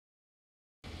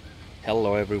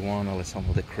Hello everyone,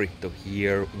 Alessandro the Crypto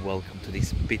here. Welcome to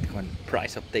this Bitcoin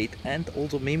price update and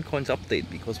also meme coins update,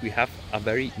 because we have a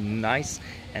very nice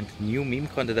and new meme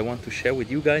coin that I want to share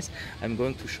with you guys. I'm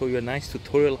going to show you a nice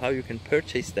tutorial how you can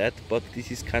purchase that, but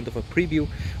this is kind of a preview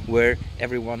where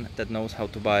everyone that knows how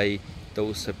to buy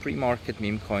those pre-market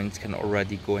meme coins can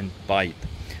already go and buy it.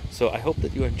 So I hope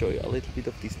that you enjoy a little bit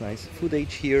of this nice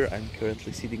footage here. I'm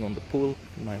currently sitting on the pool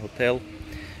in my hotel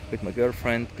with my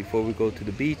girlfriend before we go to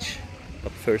the beach.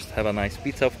 But first have a nice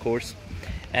pizza, of course,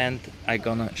 and I'm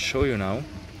gonna show you now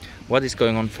what is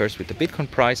going on first with the Bitcoin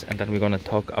price, and then we're gonna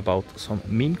talk about some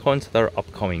meme coins that are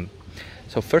upcoming.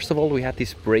 So first of all, we had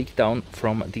this breakdown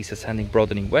from this ascending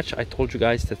broadening wedge. I told you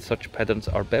guys that such patterns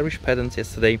are bearish patterns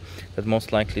yesterday, that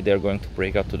most likely they're going to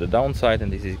break out to the downside,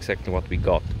 and this is exactly what we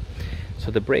got.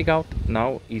 So the breakout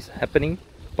now is happening,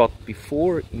 but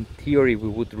before, in theory, we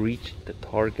would reach the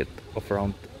target of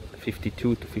around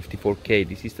 52 to 54k.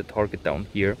 This is the target down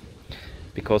here,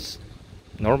 because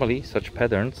normally such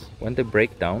patterns, when they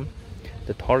break down,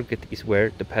 the target is where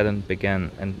the pattern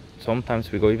began, and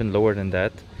sometimes we go even lower than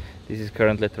that. This is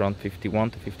currently at around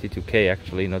 51 to 52k,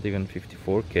 actually not even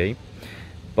 54k,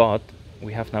 but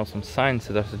we have now some signs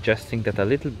that are suggesting that a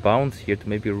little bounce here to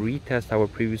maybe retest our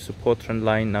previous support trend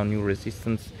line, now new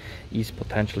resistance, is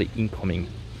potentially incoming.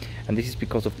 And this is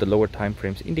because of the lower time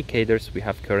frames indicators we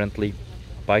have currently.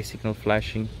 Buy signal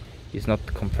flashing is not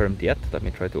confirmed yet. Let me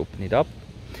try to open it up,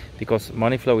 because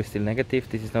money flow is still negative.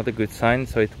 This is not a good sign,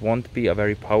 so it won't be a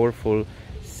very powerful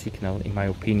signal in my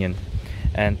opinion,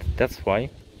 and that's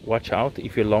why watch out.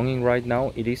 If you're longing right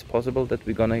now, it is possible that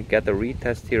we're gonna get a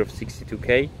retest here of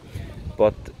 62k,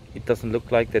 but it doesn't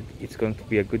look like that it's going to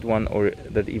be a good one, or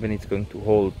that even it's going to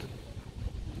hold.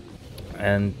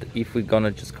 And if we're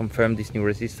gonna just confirm this new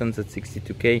resistance at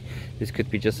 62k, this could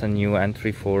be just a new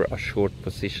entry for a short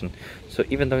position. So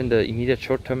even though in the immediate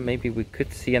short term maybe we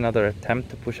could see another attempt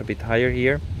to push a bit higher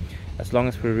here, as long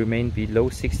as we remain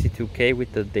below 62k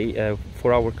with the day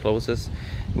 4-hour closes,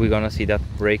 we're gonna see that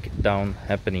breakdown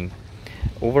happening.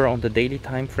 Over on the daily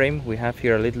time frame, we have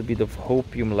here a little bit of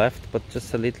hopium left, but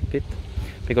just a little bit,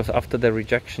 because after the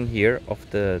rejection here of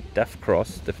the death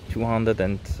cross, the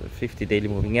 250 daily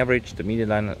moving average, the median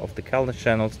line of the calendar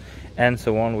channels, and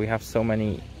so on, we have so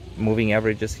many moving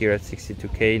averages here at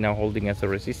 62k now holding as a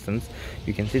resistance.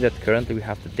 You can see that currently we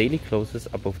have the daily closes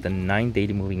above the 9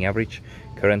 daily moving average,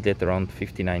 currently at around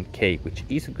 59k, which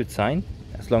is a good sign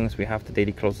as long as we have the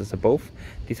daily closes above.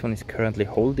 This one is currently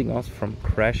holding us from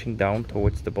crashing down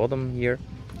towards the bottom here,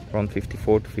 around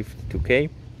 54 to 52k.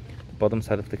 Bottom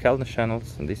side of the calendar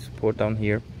channels, and this support down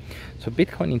here. So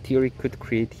Bitcoin in theory could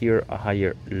create here a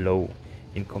higher low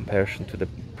in comparison to the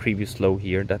previous low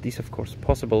here. That is of course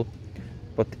possible,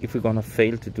 but if we're gonna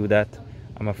fail to do that,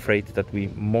 I'm afraid that we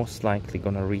most likely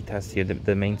gonna retest here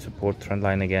the main support trend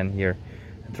line again here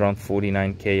at around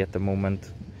 49k at the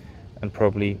moment, and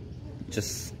probably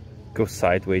just go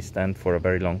sideways then for a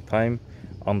very long time,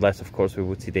 unless of course we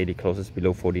would see daily closes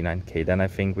below 49k. Then I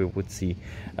think we would see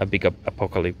a big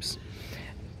apocalypse,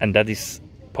 and that is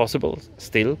possible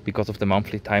still because of the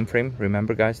monthly time frame.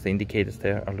 Remember guys, the indicators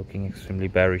there are looking extremely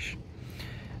bearish.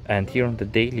 And here on the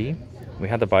daily we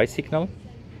had a buy signal,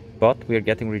 but we are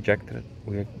getting rejected.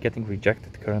 We are getting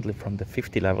rejected currently from the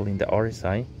 50 level in the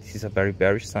RSI. This is a very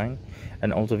bearish sign,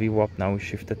 and also VWAP now is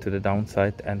shifted to the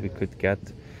downside, and we could get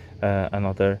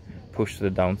another push to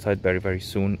the downside very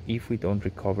soon if we don't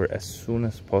recover as soon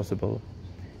as possible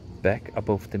back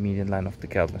above the median line of the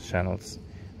calendar channels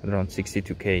at around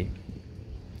 62k.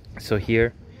 So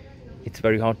here it's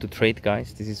very hard to trade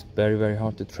guys. This is very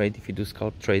hard to trade if you do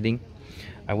scalp trading.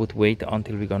 I would wait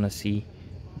until we're gonna see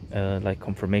like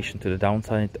confirmation to the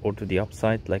downside or to the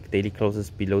upside, like daily closes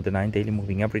below the 9 daily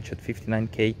moving average at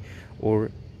 59k,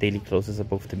 or daily closes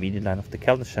above the median line of the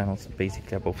calendar channels,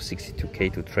 basically above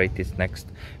 62k, to trade this next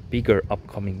bigger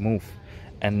upcoming move.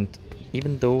 And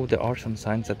even though there are some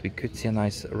signs that we could see a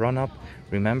nice run up,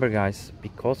 remember guys,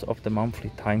 because of the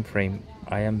monthly time frame,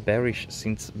 I am bearish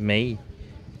since May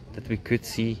that we could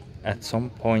see at some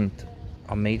point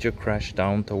a major crash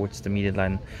down towards the median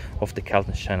line of the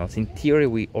calendar channels. In theory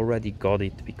we already got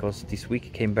it, because this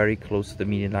week came very close to the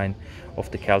median line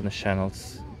of the calendar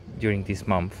channels during this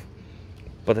month.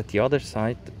 But at the other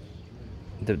side,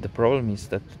 the problem is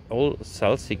that all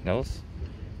sell signals,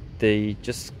 they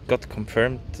just got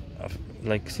confirmed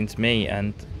like since May,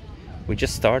 and we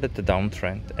just started the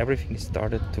downtrend. Everything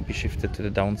started to be shifted to the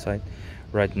downside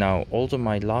right now. Also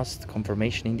my last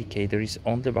confirmation indicator is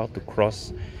only about to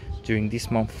cross during this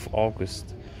month of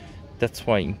August. That's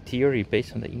why in theory,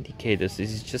 based on the indicators,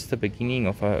 this is just the beginning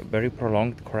of a very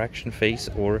prolonged correction phase,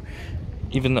 or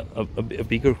even a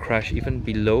bigger crash, even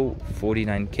below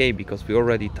 49k, because we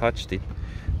already touched it.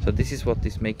 So this is what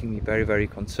is making me very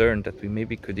concerned, that we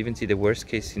maybe could even see the worst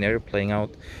case scenario playing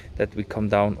out, that we come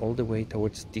down all the way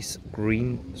towards this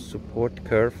green support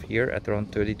curve here at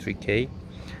around 33k.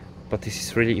 But this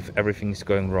is really if everything is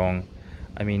going wrong.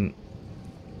 I mean,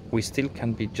 we still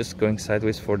can be just going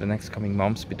sideways for the next coming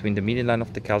months between the median line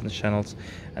of the Kelvin channels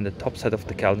and the top side of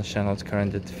the Kelvin channels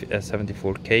currently at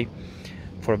 74k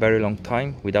for a very long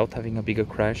time without having a bigger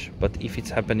crash. But if it's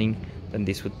happening, then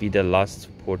this would be the last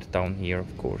support down here,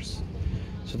 of course.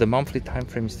 So the monthly time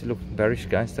frame is still looking bearish,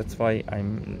 guys. That's why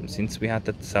since we had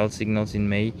that sell signals in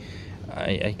May,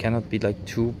 I cannot be like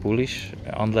too bullish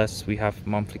unless we have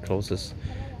monthly closes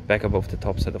back above the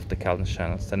top side of the Kelvin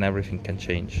channels. Then everything can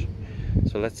change.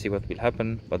 So let's see what will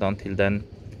happen. But until then,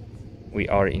 we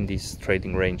are in this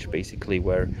trading range basically,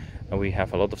 where we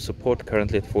have a lot of support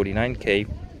currently at 49k,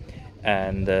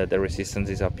 and the resistance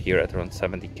is up here at around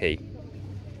 70k.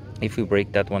 If we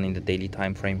break that one in the daily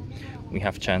time frame, we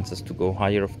have chances to go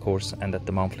higher, of course, and that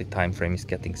the monthly time frame is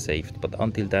getting saved. But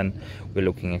until then, we're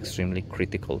looking extremely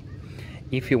critical.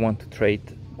 If you want to trade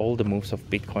all the moves of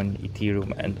Bitcoin,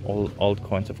 Ethereum, and all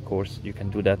altcoins, of course, you can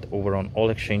do that over on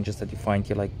all exchanges that you find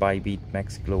here, like Bybit,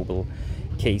 Max Global,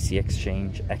 KC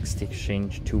Exchange, XT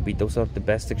Exchange, 2Bit. Those are the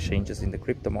best exchanges in the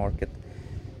crypto market.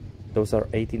 Those are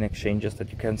 18 exchanges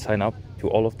that you can sign up to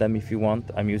all of them if you want.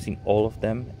 I'm using all of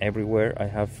them everywhere. I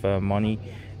have money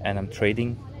and I'm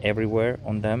trading everywhere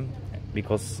on them,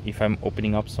 because if I'm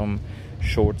opening up some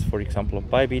shorts, for example, on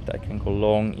Bybit, I can go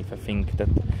long. If I think that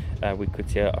we could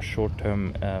see a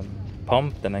short-term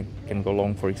pump, then I can go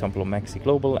long, for example, on Maxi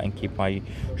Global and keep my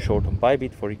short on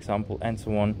Bybit, for example, and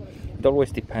so on. It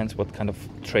always depends what kind of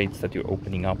trades that you're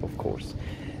opening up, of course.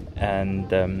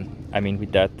 And I mean,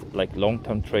 with that, like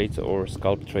long-term trades or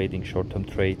scalp trading, short-term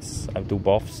trades, I do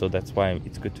both. So that's why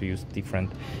it's good to use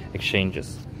different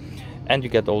exchanges. And you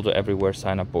get also everywhere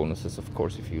sign-up bonuses, of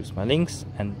course, if you use my links.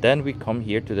 And then we come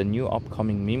here to the new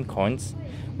upcoming meme coins.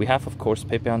 We have, of course,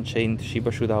 Pepe Unchained,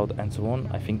 Shiba Shootout, and so on.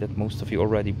 I think that most of you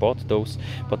already bought those,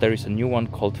 but there is a new one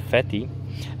called Fetty,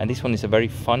 and this one is a very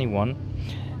funny one.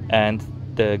 And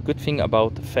the good thing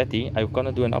about Fetty, I'm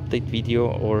gonna do an update video,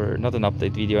 or not an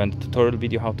update video, and a tutorial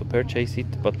video how to purchase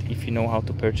it. But if you know how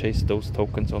to purchase those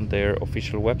tokens on their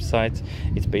official websites,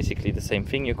 it's basically the same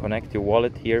thing. You connect your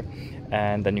wallet here,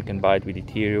 and then you can buy it with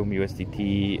Ethereum,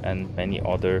 USDT, and many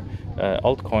other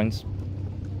altcoins,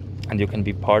 and you can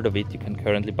be part of it. You can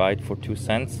currently buy it for 2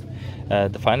 cents.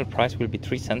 The final price will be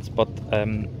 3 cents, but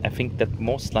I think that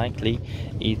most likely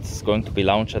it's going to be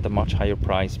launched at a much higher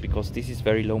price, because this is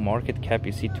very low market cap.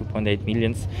 You see 2.8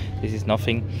 millions. This is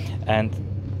nothing. And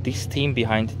this team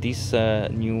behind this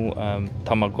new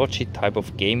Tamagotchi type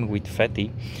of game with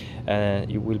Fetty,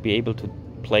 you will be able to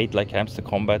play it like Hamster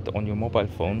Combat on your mobile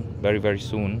phone very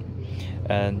soon.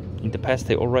 And in the past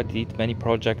they already did many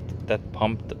projects that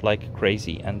pumped like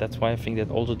crazy, and that's why I think that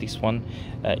also this one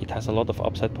it has a lot of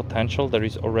upside potential. There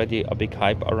is already a big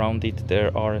hype around it.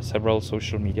 There are several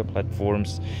social media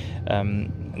platforms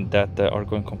that are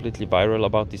going completely viral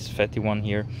about this Fetty one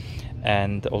here,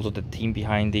 and also the team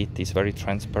behind it is very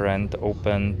transparent,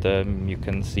 open. You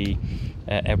can see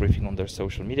everything on their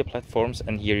social media platforms.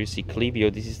 And here you see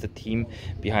Clivio. This is the team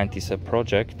behind this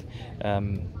project.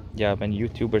 Yeah, many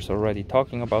YouTubers are already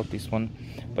talking about this one,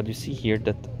 but you see here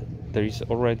that there is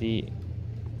already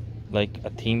like a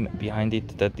team behind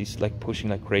it that is like pushing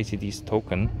like crazy this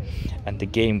token and the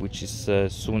game, which is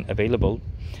soon available,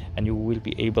 and you will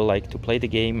be able like to play the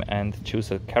game and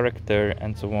choose a character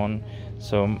and so on.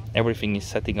 So everything is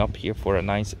setting up here for a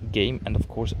nice game, and of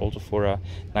course also for a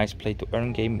nice play to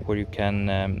earn game, where you can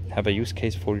have a use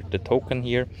case for the token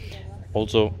here,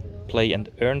 also play and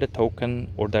earn the token,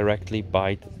 or directly buy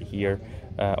it here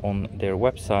on their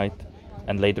website,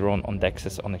 and later on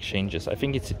DEXs on exchanges. I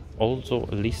think it's also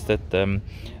listed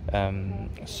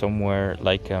somewhere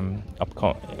like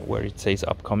where it says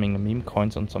upcoming meme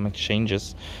coins on some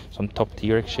exchanges, some top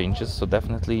tier exchanges. So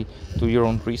definitely do your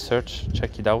own research,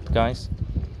 check it out, guys.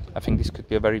 I think this could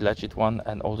be a very legit one,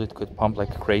 and also it could pump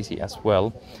like crazy as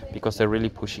well, because they're really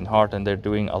pushing hard and they're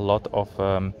doing a lot of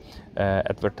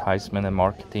advertisement and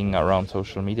marketing around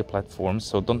social media platforms.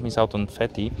 So don't miss out on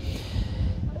Fetty.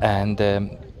 And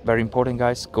very important,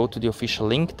 guys, go to the official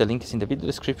link. The link is in the video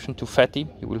description to Fetty.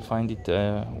 You will find it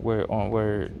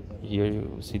where here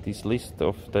you see this list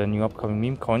of the new upcoming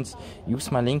meme coins.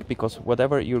 Use my link, because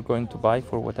whatever you're going to buy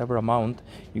for whatever amount,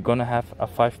 you're gonna have a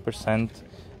 5%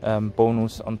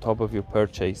 bonus on top of your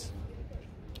purchase.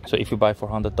 So if you buy for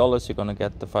 $100, you're gonna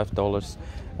get the $5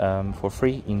 for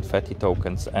free in Fetty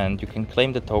tokens, and you can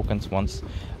claim the tokens once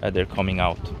they're coming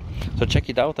out. So check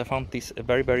it out. I found this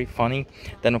very funny.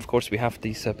 Then of course we have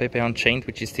this Pepe Unchained,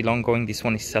 which is still ongoing. This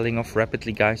one is selling off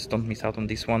rapidly, guys. Don't miss out on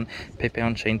this one. Pepe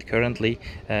Unchained currently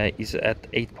is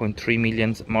at 8.3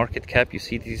 million market cap. You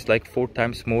see, this is like 4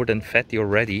 times more than Fetty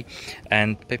already.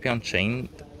 And Pepe Unchained,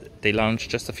 they launched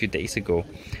just a few days ago.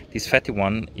 This Fetty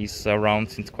one is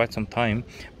around since quite some time,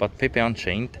 but Pepe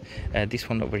Unchained, this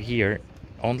one over here,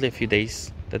 only a few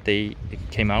days that they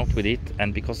came out with it,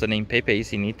 and because the name Pepe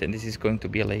is in it, and this is going to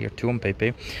be a layer 2 on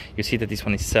Pepe, you see that this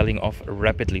one is selling off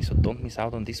rapidly. So don't miss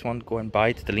out on this one. Go and buy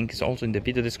it. The link is also in the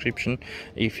video description.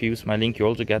 If you use my link, you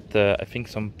also get I think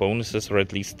some bonuses, or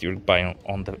at least you buy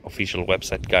on the official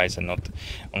website, guys, and not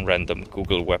on random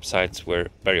Google websites where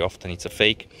very often it's a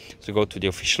fake. So go to the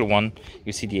official one.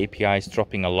 You see the API is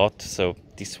dropping a lot, so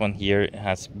this one here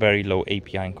has very low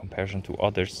API in comparison to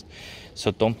others.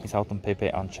 So don't miss out on Pepe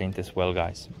Unchained as well,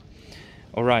 guys.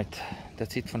 Alright,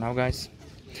 that's it for now, guys.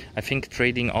 I think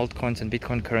trading altcoins and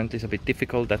Bitcoin currently is a bit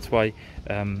difficult. That's why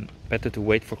better to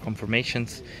wait for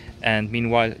confirmations. And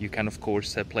meanwhile, you can of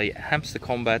course play Hamster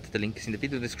Combat. The link is in the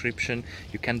video description.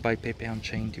 You can buy Pepe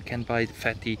Unchained, you can buy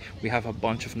Fetty. We have a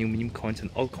bunch of new meme coins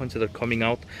and altcoins that are coming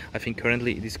out. I think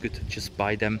currently it is good to just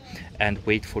buy them and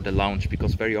wait for the launch,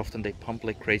 because very often they pump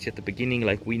like crazy at the beginning,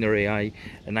 like Winner AI,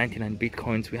 99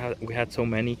 Bitcoins. We had so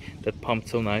many that pumped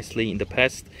so nicely in the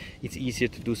past. It's easier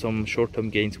to do some short-term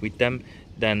gains with them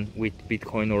than with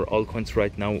Bitcoin or altcoins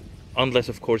right now, unless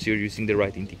of course you're using the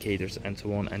right indicators and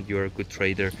so on, and you're a good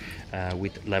trader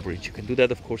with leverage. You can do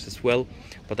that of course as well,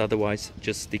 but otherwise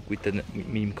just stick with the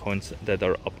meme coins that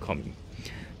are upcoming.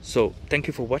 So thank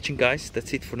you for watching, guys.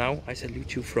 That's it for now. I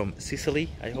salute you from Sicily.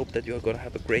 I hope that you are gonna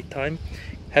have a great time.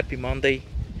 Happy Monday,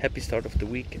 happy start of the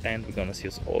week, and we're gonna see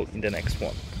us all in the next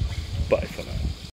one. Bye for now.